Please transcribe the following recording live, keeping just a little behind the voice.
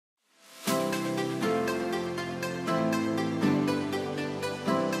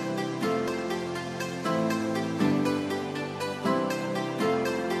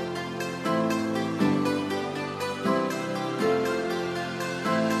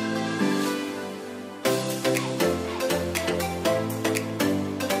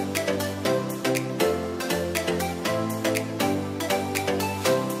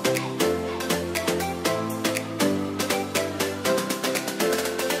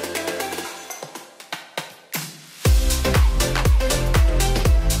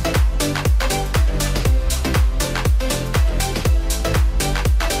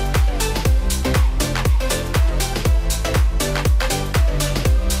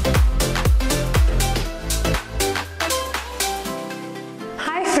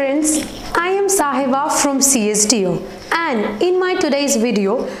from Csdo, and in my today's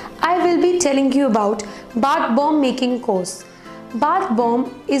video I will be telling you about bath bomb making course. Bath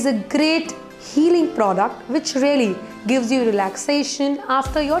bomb is a great healing product which really gives you relaxation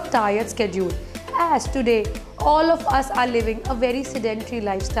after your tired schedule, as today all of us are living a very sedentary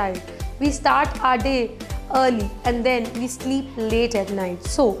lifestyle. We start our day early and then we sleep late at night.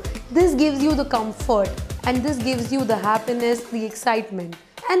 So this gives you the comfort and this gives you the happiness, the excitement.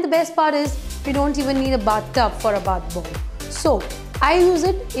 And the best part is we don't even need a bathtub for a bath bomb. So I use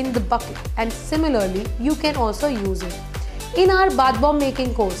it in the bucket, and similarly you can also use it. In our bath bomb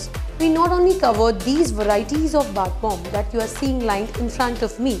making course, we not only cover these varieties of bath bomb that you are seeing lined in front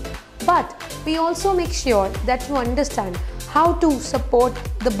of me, but we also make sure that you understand how to support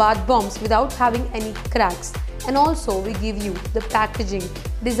the bath bombs without having any cracks. And also we give you the packaging,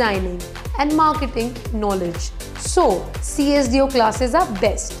 designing and marketing knowledge. So Csdo classes are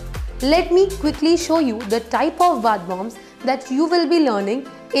best. Let me quickly show you the type of bath bombs that you will be learning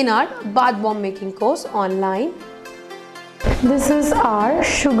in our bath bomb making course online. This is our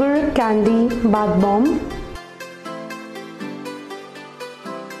sugar candy bath bomb.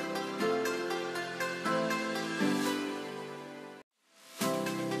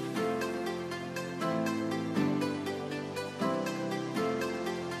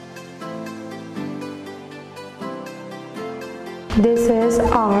 This is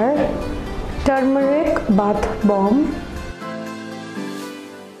our turmeric bath bomb.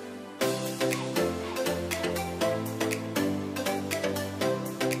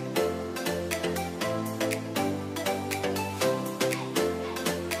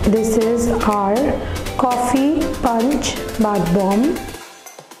 This is our coffee punch bath bomb.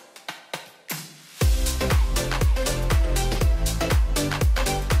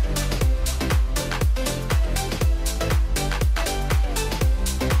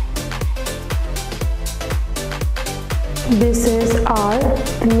 This is our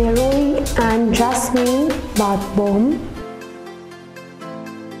Neroli and Jasmine bath bomb.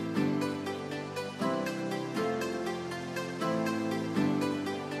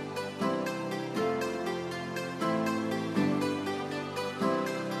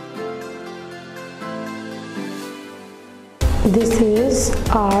 This is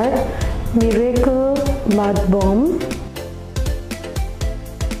our miracle bath bomb.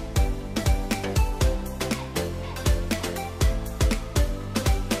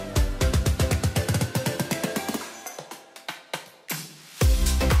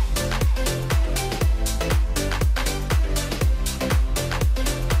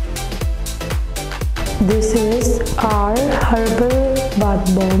 This is our herbal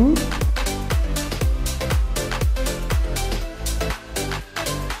bath bomb.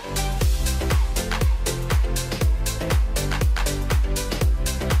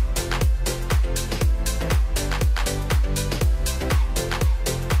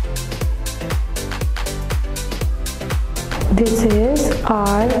 This is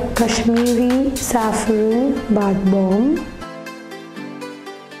our Kashmiri saffron bath bomb.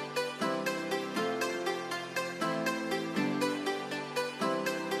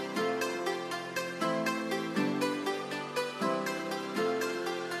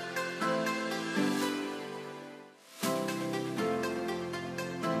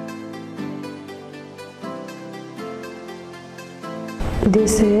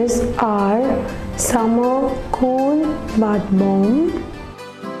 This is our summer cool bath bomb.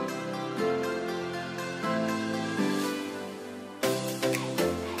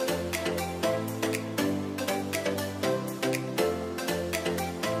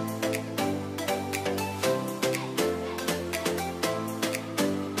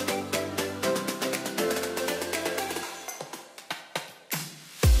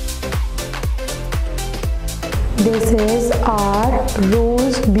 This is our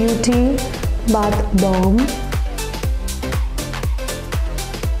Rose Beauty bath bomb.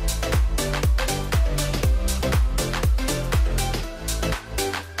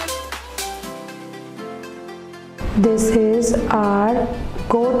 This is our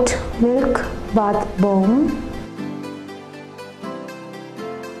goat milk bath bomb.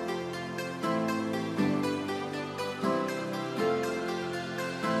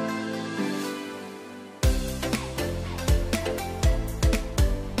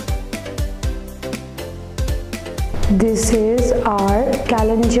 This is our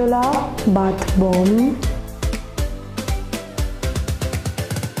Calendula bath bomb.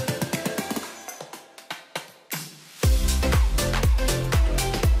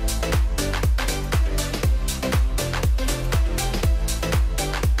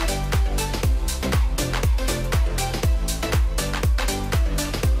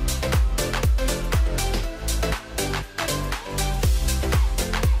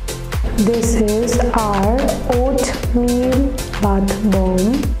 This is our oatmeal bath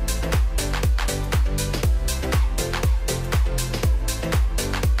bomb.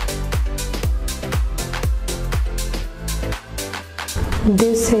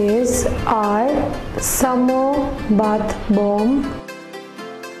 This is our summer bath bomb.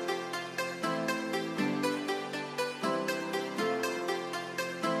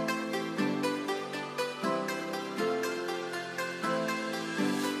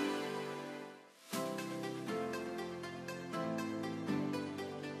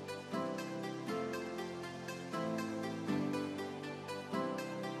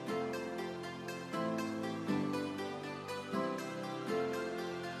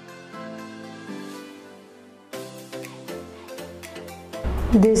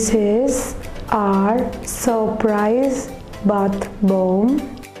 This is our surprise bath bomb.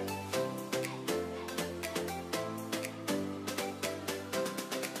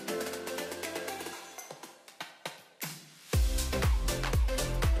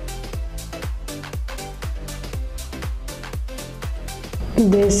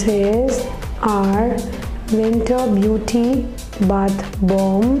 This is our winter beauty bath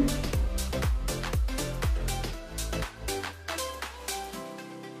bomb.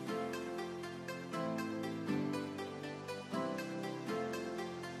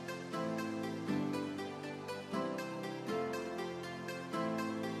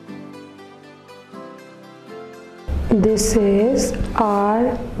 This is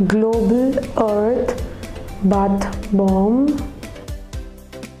our Global Earth bath bomb.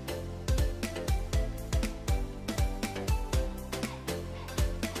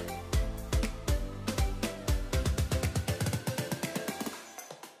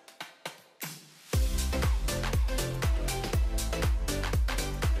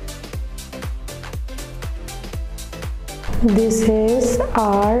 This is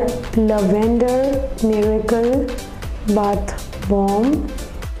our Lavender Miracle bath bomb.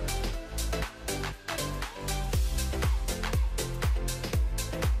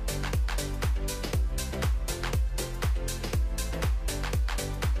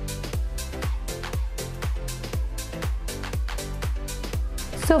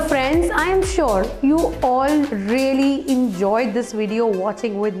 So friends, I am sure you all really enjoyed this video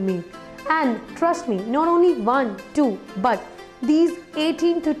watching with me. And trust me, not only 1, 2, but these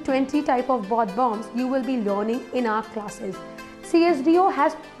 18 to 20 type of bath bombs you will be learning in our classes. Csdo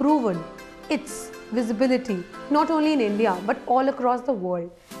has proven its visibility not only in India but all across the world.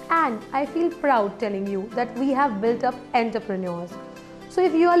 And I feel proud telling you that we have built up entrepreneurs. So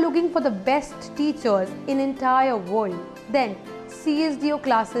if you are looking for the best teachers in entire world, then Csdo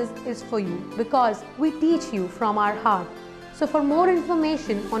classes is for you because we teach you from our heart. So for more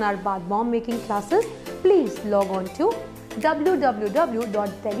information on our bath bomb making classes, please log on to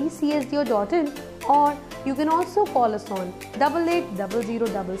www.delhicsdo.in, or you can also call us on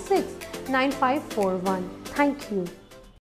 880066 9541. Thank you.